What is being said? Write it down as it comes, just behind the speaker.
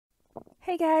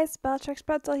Hey guys, Bellatrix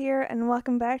Pretzel here, and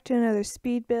welcome back to another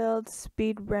speed build,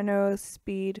 speed reno,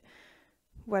 speed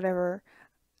whatever.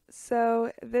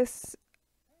 So this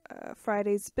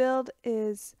Friday's build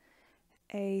is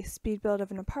a speed build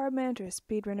of an apartment or a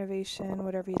speed renovation,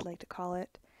 whatever you'd like to call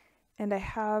it. And I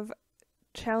have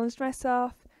challenged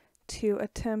myself to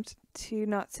attempt to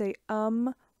not say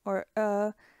or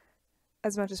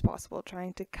as much as possible,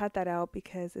 trying to cut that out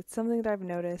because it's something that I've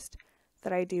noticed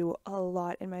that I do a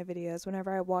lot in my videos.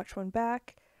 Whenever I watch one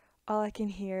back, all I can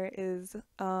hear is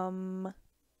uh,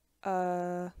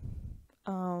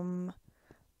 um,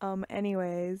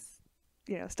 anyways,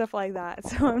 stuff like that.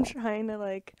 So I'm trying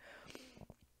to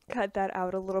cut that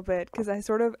out a little bit because I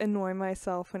sort of annoy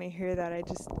myself when I hear that. I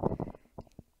just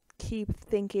keep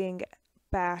thinking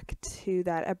back to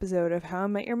that episode of How I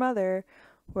Met Your Mother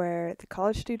where the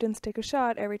college students take a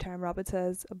shot every time Robin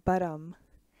says, but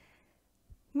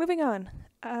moving on.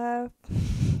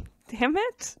 Damn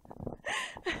it.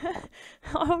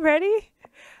 Already?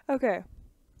 Okay.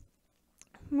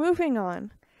 Moving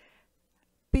on.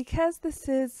 Because this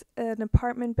is an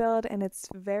apartment build and it's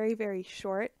very, very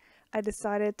short, I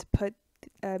decided to put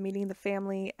meeting the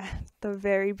family at the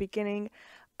very beginning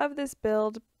of this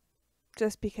build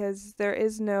just because there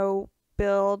is no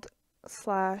build /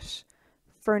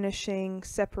 furnishing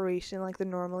separation like there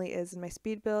normally is in my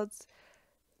speed builds.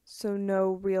 So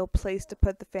no real place to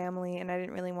put the family, and I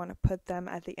didn't really want to put them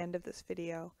at the end of this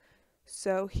video.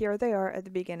 So here they are at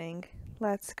the beginning.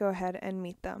 Let's go ahead and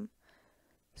meet them.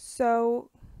 So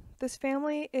this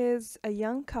family is a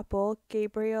young couple,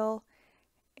 Gabriel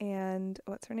and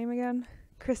what's her name again?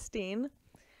 Christine.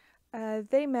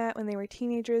 They met when they were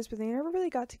teenagers, but they never really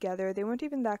got together. They weren't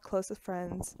even that close of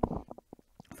friends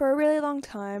for a really long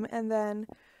time, and then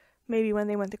maybe when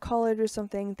they went to college or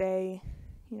something, they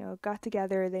got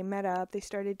together, they met up, they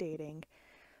started dating.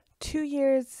 2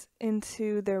 years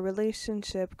into their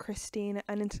relationship, Christine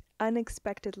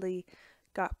unexpectedly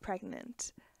got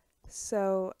pregnant.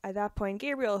 So at that point,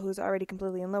 Gabriel, who's already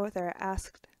completely in love with her,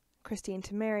 asked Christine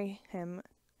to marry him,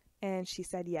 and she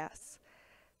said yes.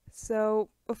 So,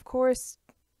 of course,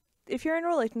 if you're in a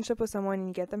relationship with someone and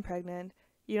you get them pregnant,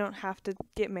 you don't have to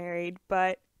get married,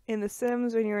 but in The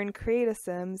Sims, when you're in Create a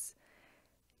Sims,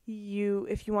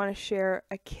 if you want to share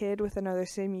a kid with another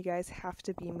sim, you guys have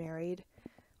to be married.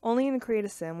 Only in Create a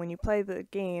Sim, when you play the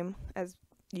game, as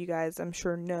you guys I'm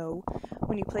sure know,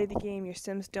 when you play the game, your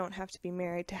sims don't have to be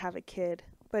married to have a kid,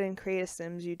 but in Create a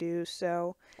Sims you do,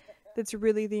 so that's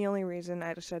really the only reason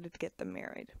I decided to get them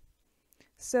married.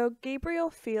 So Gabriel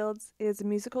Fields is a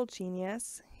musical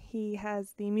genius. He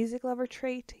has the music lover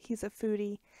trait, he's a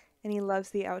foodie, and he loves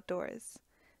the outdoors.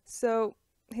 So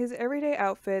his everyday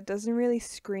outfit doesn't really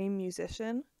scream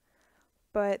musician,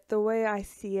 but the way I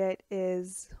see it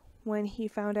is when he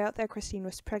found out that Christine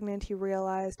was pregnant, he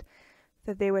realized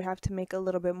that they would have to make a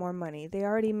little bit more money. They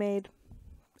already made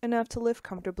enough to live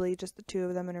comfortably, just the two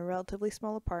of them in a relatively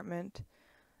small apartment.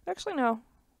 Actually, no.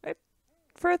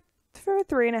 For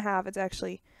 3.5, it's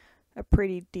actually a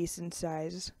pretty decent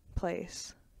sized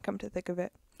place, come to think of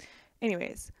it.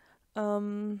 Anyways,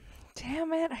 damn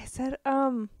it, I said,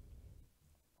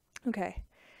 Okay.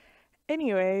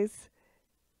 Anyways,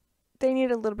 they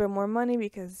need a little bit more money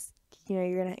because, you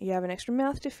have an extra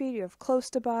mouth to feed, you have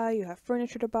clothes to buy, you have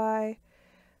furniture to buy.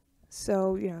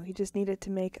 So, he just needed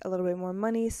to make a little bit more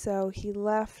money, so he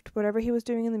left whatever he was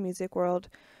doing in the music world,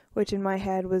 which in my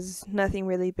head was nothing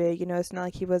really big, it's not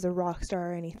like he was a rock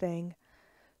star or anything.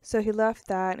 So he left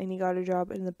that and he got a job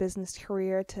in the business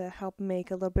career to help make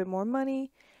a little bit more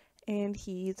money, and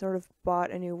he sort of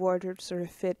bought a new wardrobe to sort of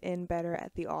fit in better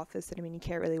at the office. You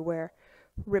can't really wear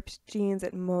ripped jeans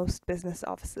at most business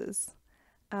offices.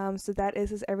 So that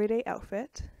is his everyday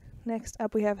outfit. Next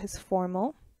up we have his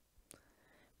formal,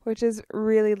 which is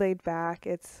really laid back.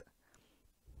 It's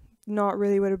not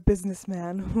really what a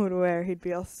businessman would wear. He'd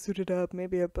be all suited up,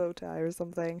 maybe a bow tie or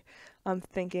something. I'm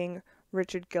thinking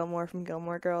Richard Gilmore from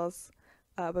Gilmore Girls,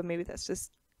 but maybe that's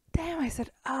just, damn, I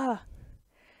said,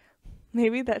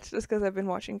 maybe that's just because I've been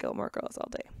watching Gilmore Girls all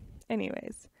day.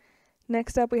 Anyways,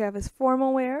 next up we have his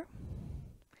formal wear,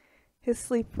 his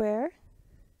sleepwear,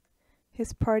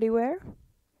 his party wear,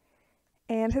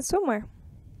 and his swimwear.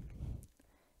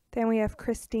 Then we have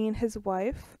Christine, his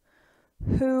wife,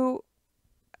 who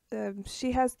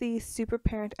she has the super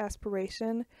parent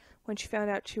aspiration. When she found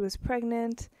out she was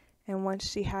pregnant and once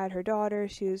she had her daughter,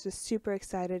 she was just super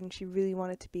excited and she really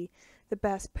wanted to be the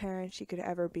best parent she could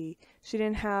ever be. She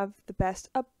didn't have the best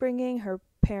upbringing. Her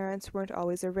parents weren't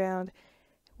always around,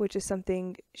 which is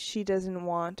something she doesn't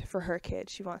want for her kid.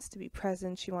 She wants to be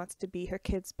present. She wants to be her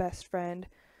kid's best friend,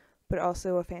 but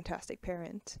also a fantastic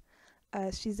parent.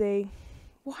 She's a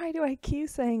Why do I keep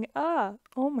saying oh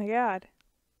my god.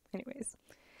 Anyways,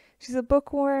 she's a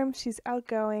bookworm, she's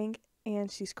outgoing,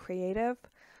 and she's creative.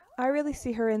 I really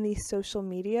see her in the social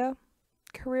media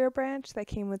career branch that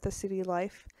came with the City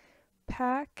Life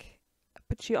pack,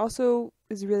 but she also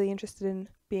is really interested in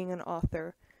being an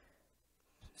author.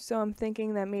 So I'm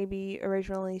thinking that maybe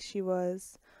originally she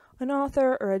was an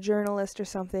author or a journalist or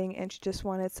something, and she just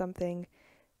wanted something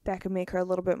that could make her a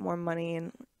little bit more money.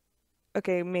 And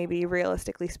okay, maybe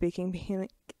realistically speaking, being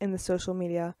in the social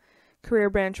media career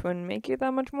branch wouldn't make you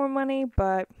that much more money,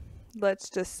 but let's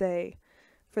just say,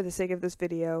 for the sake of this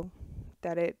video,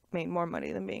 that it made more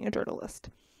money than being a journalist.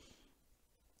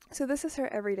 So this is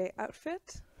her everyday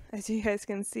outfit. As you guys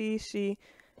can see, she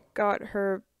got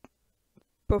her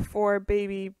before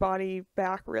baby body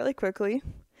back really quickly.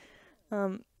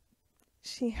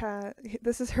 This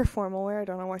is her formal wear. I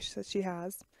don't know why she says she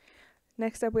has.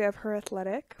 Next up we have her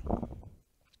athletic,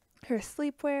 her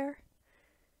sleepwear,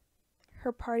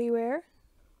 her party wear,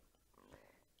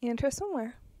 and her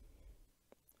swimwear.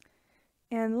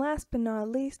 And last but not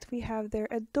least, we have their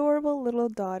adorable little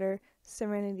daughter,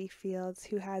 Serenity Fields,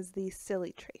 who has the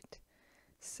silly trait.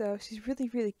 So she's really,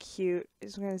 really cute. I'm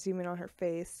just going to zoom in on her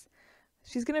face.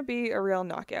 She's going to be a real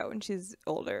knockout when she's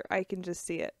older. I can just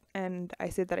see it. And I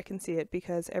say that I can see it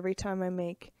because every time I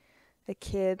make a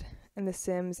kid in The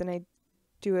Sims and I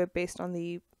do it based on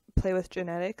the play with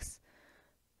genetics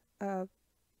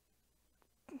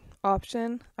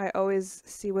option, I always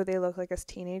see what they look like as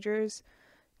teenagers,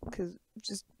 because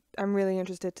I'm really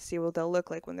interested to see what they'll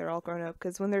look like when they're all grown up,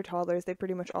 because when they're toddlers they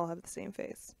pretty much all have the same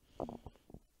face.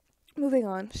 Moving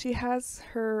on, she has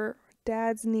her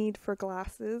dad's need for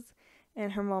glasses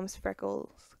and her mom's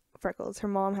freckles. Her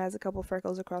mom has a couple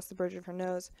freckles across the bridge of her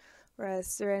nose, whereas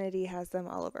Serenity has them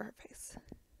all over her face.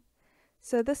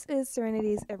 So this is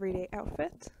Serenity's everyday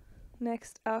outfit.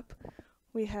 Next up,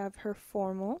 we have her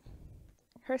formal,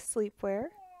 her sleepwear,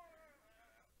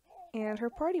 and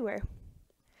her party wear.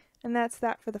 And that's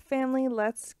that for the family.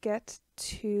 Let's get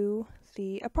to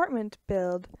the apartment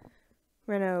build,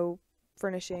 reno,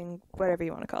 furnishing, whatever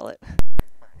you want to call it.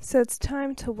 So it's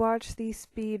time to watch the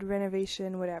speed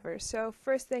renovation, whatever. So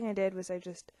first thing I did was I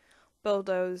just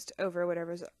bulldozed over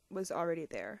whatever was already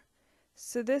there.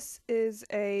 So this is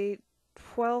a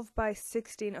 12 by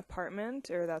 16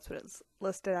 apartment, or that's what it's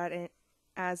listed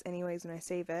as anyways when I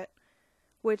save it.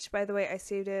 Which, by the way, I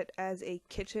saved it as a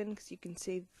kitchen because you can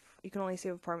only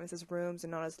save apartments as rooms and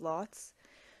not as lots.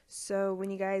 So when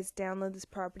you guys download this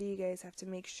property, you guys have to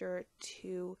make sure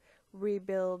to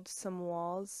rebuild some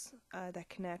walls that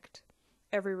connect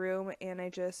every room, and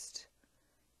the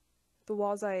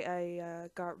walls I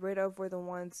got rid of were the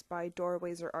ones by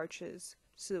doorways or arches,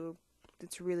 so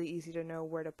it's really easy to know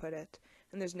where to put it,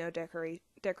 and there's no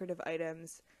decorative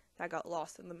items that got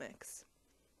lost in the mix.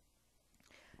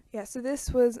 Yeah, so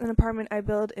this was an apartment I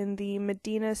built in the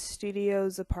Medina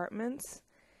Studios apartments.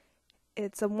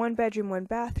 It's a 1-bedroom,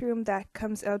 1-bathroom that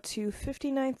comes out to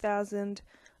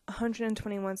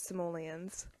 59,121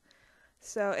 simoleons.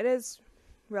 So it is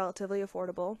relatively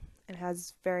affordable and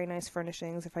has very nice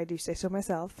furnishings, if I do say so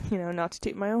myself, not to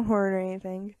toot my own horn or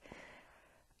anything.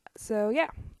 So yeah,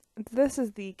 this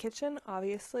is the kitchen.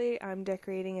 Obviously, I'm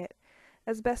decorating it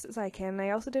as best as I can. And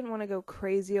I also didn't want to go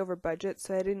crazy over budget,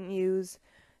 so I didn't use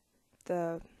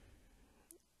the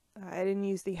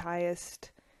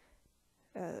highest,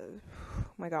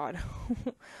 my god,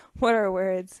 what are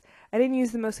words? I didn't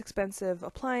use the most expensive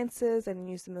appliances, I didn't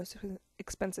use the most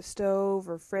expensive stove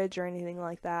or fridge or anything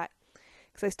like that,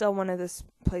 because I still wanted this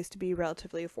place to be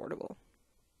relatively affordable.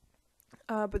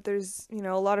 But there's,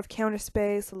 a lot of counter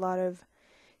space, a lot of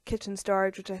kitchen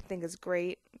storage, which I think is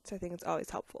great, so I think it's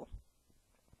always helpful.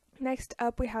 Next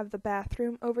up, we have the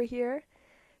bathroom over here.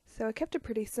 So I kept it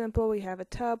pretty simple. We have a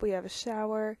tub, we have a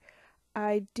shower.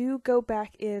 I do go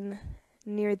back in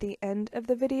near the end of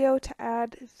the video to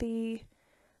add the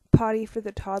potty for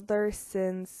the toddler,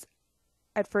 since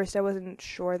at first I wasn't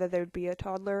sure that there would be a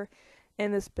toddler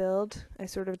in this build. I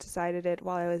sort of decided it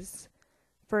while I was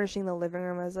furnishing the living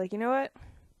room. I was like, you know what?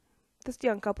 This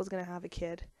young couple's gonna have a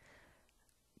kid.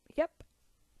 Yep.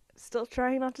 Still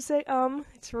trying not to say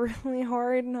It's really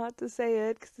hard not to say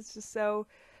it because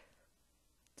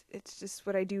it's just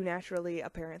what I do naturally,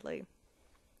 apparently.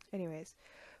 Anyways,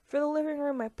 for the living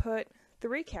room I put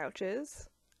 3 couches.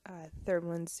 Third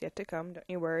one's yet to come, don't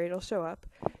you worry, it'll show up.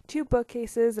 2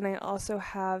 bookcases, and I also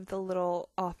have the little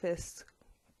office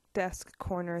desk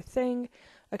corner thing,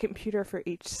 a computer for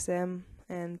each sim,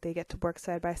 and they get to work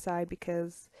side by side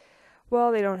because,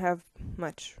 well, they don't have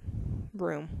much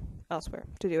room elsewhere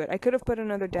to do it. I could have put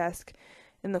another desk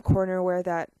in the corner where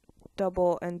that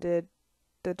double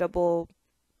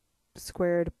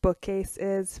squared bookcase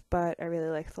is, but I really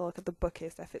like the look of the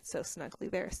bookcase that fits so snugly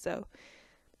there. So,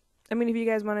 I mean, if you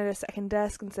guys wanted a second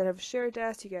desk instead of a shared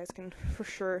desk, you guys can for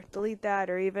sure delete that,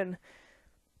 or even,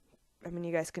 I mean,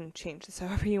 you guys can change this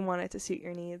however you want it to suit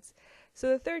your needs. So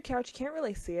the third couch, you can't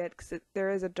really see it because there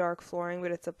is a dark flooring,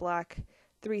 but it's a black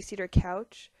 3-seater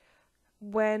couch.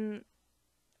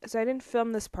 So I didn't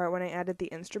film this part when I added the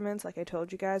instruments like I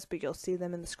told you guys, but you'll see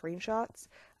them in the screenshots.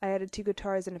 I added 2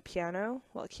 guitars and a piano,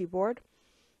 well, a keyboard.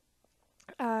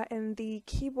 And the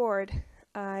keyboard,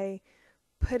 I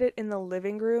put it in the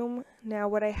living room. Now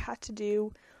what I had to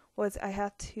do was I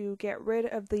had to get rid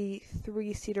of the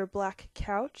 3-seater black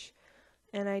couch,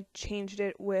 and I changed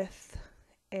it with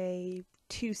a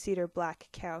 2-seater black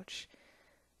couch.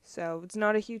 So it's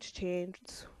not a huge change,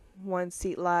 it's 1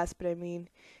 seat less, but I mean,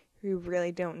 you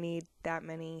really don't need that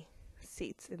many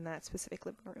seats in that specific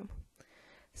living room.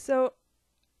 So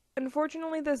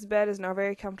unfortunately, this bed is not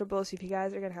very comfortable, so if you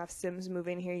guys are going to have Sims move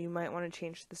in here, you might want to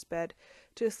change this bed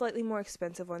to a slightly more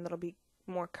expensive one that'll be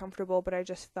more comfortable, but I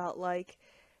just felt like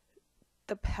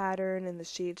the pattern and the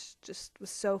sheets just was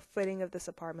so fitting of this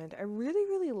apartment. I really,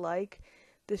 really like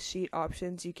the sheet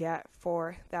options you get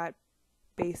for that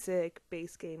basic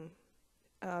base game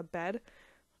bed.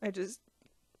 I just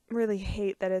really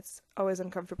hate that it's always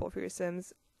uncomfortable for your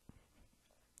Sims.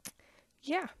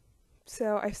 Yeah.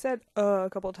 So I've said a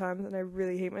couple times, and I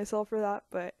really hate myself for that,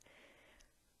 but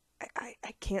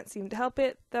I can't seem to help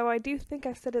it, though I do think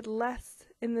I've said it less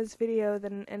in this video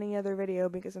than any other video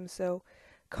because I'm so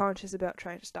conscious about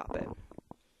trying to stop it.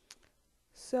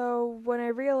 So when I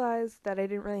realized that I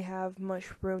didn't really have much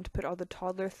room to put all the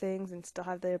toddler things and still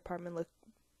have the apartment look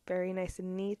very nice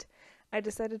and neat, I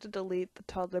decided to delete the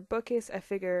toddler bookcase. I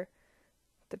figure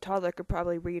the toddler could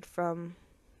probably read from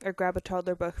or grab a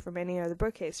toddler book from any other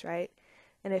bookcase, right?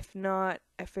 And if not,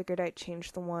 I figured I'd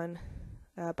change the one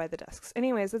by the desks.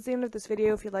 Anyways, that's the end of this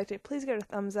video. If you liked it, please give it a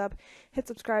thumbs up, hit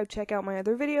subscribe, check out my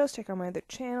other videos, check out my other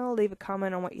channel, leave a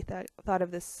comment on what you thought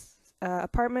of this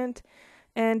apartment,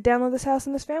 and download this house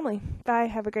and this family. Bye,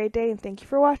 have a great day, and thank you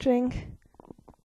for watching.